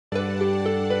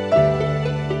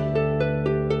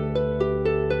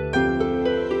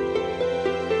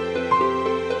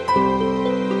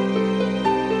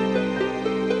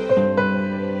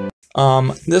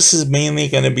This is mainly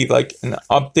going to be like an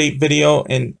update video,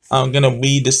 and I'm going to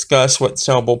rediscuss what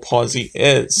cerebral palsy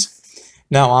is.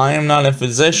 Now, I am not a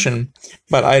physician,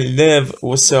 but I live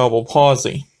with cerebral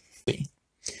palsy.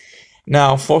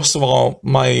 Now, first of all,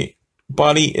 my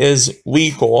body is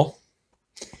weaker.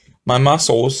 My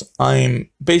muscles, I'm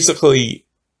basically,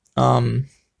 I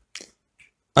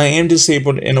am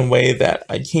disabled in a way that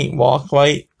I can't walk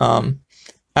right.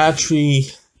 Actually,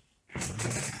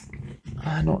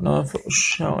 I don't know if it will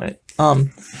show it.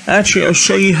 Actually, I'll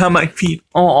show you how my feet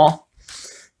are.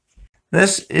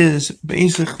 This is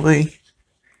basically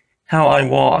how I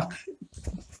walk.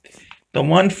 The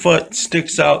one foot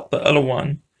sticks out the other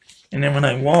one. And then when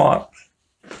I walk,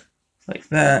 like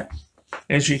that,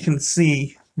 as you can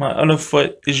see, my other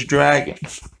foot is dragging.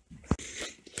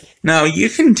 Now, you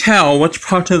can tell which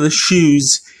part of the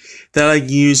shoes that I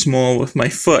use more with my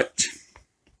foot.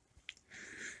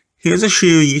 Here's a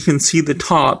shoe, you can see the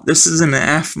top. This is an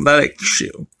athletic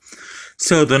shoe.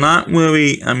 So they're not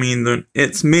really,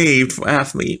 it's made for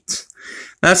athletes.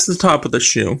 That's the top of the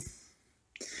shoe.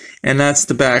 And that's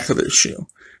the back of the shoe.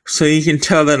 So you can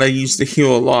tell that I use the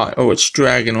heel a lot, or it's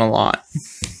dragging a lot.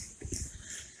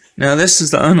 Now this is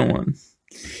the other one.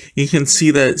 You can see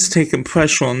that it's taking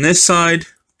pressure on this side,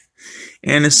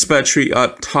 and especially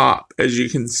up top. As you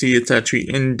can see, it's actually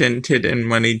indented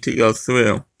and ready to go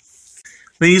through.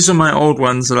 These are my old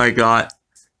ones that I got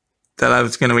that I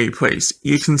was going to replace.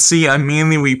 You can see I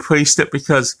mainly replaced it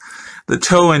because the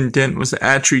toe indent was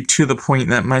actually to the point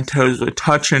that my toes were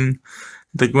touching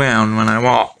the ground when I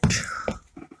walked.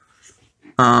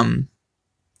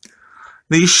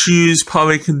 These shoes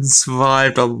probably could have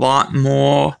survived a lot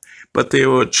more, but they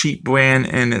were a cheap brand,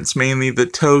 and it's mainly the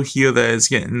toe here that is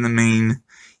getting the main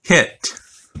hit.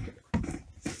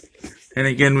 And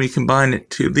again, we combine it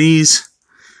to these,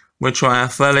 which are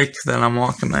athletic, that I'm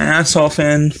walking my ass off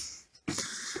in.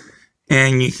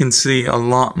 And you can see a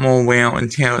lot more wear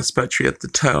and tear, especially at the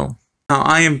toe. Now,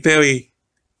 I am very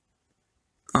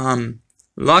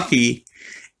lucky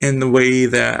in the way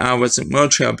that I wasn't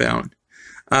wheelchair bound.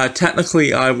 Technically,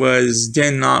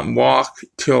 did not walk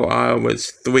till I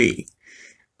was 3,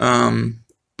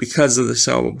 because of the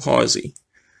cerebral palsy.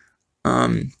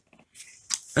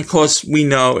 Of course, we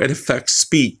know it affects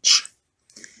speech.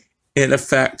 It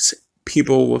affects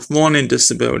people with learning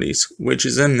disabilities, which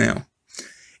is in there.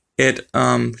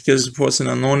 Because of course, in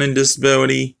a learning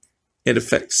disability, it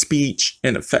affects speech,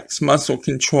 it affects muscle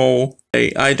control.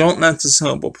 I don't let the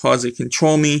cerebral palsy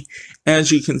control me.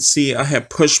 As you can see, I have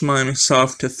pushed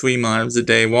myself to 3 miles a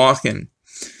day walking.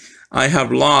 I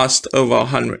have lost over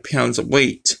 100 pounds of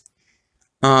weight.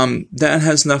 That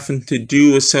has nothing to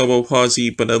do with cerebral palsy,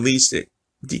 but at least it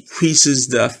decreases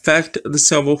the effect of the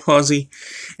cerebral palsy.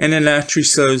 And it actually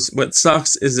shows what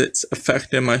sucks is it's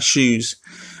affecting my shoes.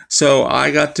 So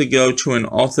I got to go to an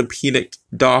orthopedic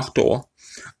doctor.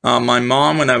 My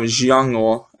mom, when I was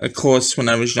younger, of course, when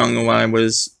I was younger, I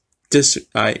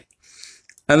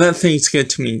let things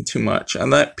get to me too much. I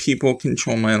let people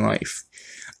control my life.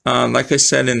 Like I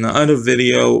said in the other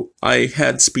video, I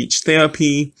had speech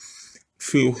therapy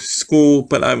through school,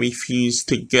 but I refused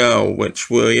to go, which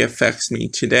really affects me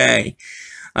today.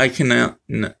 I cannot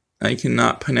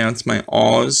pronounce my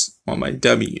R's or my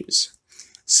W's.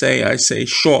 I say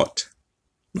short,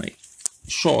 like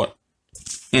short.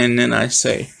 And then I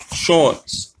say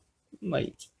shorts,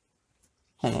 like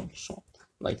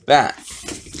that.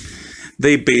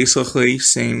 They basically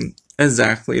seem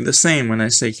exactly the same when I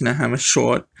say, can I have a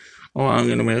short, or I'm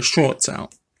going to wear shorts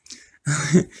out.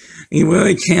 You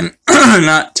really can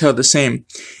not tell the same.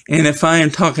 And if I am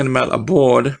talking about a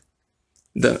bird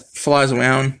that flies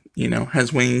around,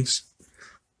 has wings,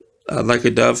 like a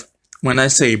dove, when I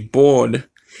say bird,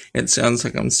 it sounds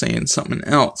like I'm saying something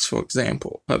else, for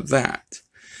example, of that.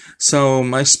 So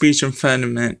my speech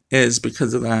impediment is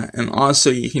because of that. And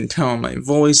also you can tell my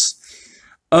voice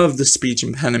of the speech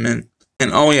impediment.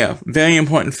 And oh yeah, very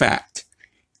important fact.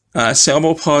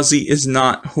 Cerebral palsy is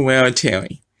not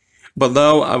hereditary.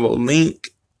 Below I will link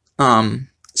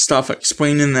stuff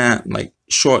explaining that, like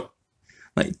short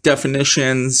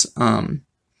definitions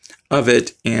of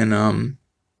it, and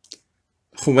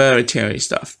hereditary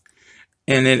stuff.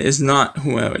 And it is not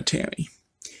hereditary.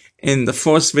 In the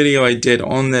first video I did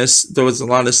on this, there was a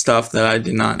lot of stuff that I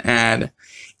did not add,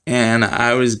 and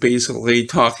I was basically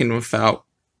talking without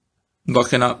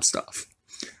looking up stuff,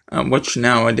 which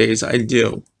nowadays I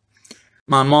do.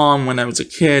 My mom, when I was a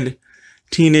kid,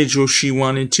 teenager, she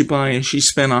wanted to buy, and she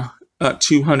spent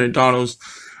 $200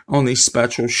 on these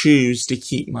special shoes to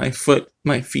keep my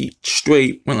feet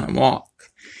straight when I walk.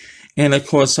 And of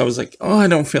course, I was like, oh, I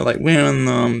don't feel like wearing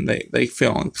them. They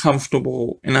feel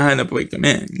uncomfortable, and I had to break them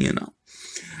in, you know.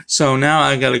 So now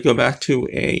I got to go back to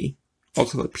a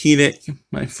orthopedic,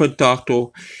 my foot doctor,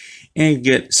 and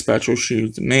get special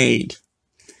shoes made.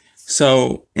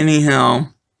 So anyhow,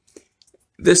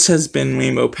 this has been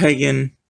Rainbow Pagan.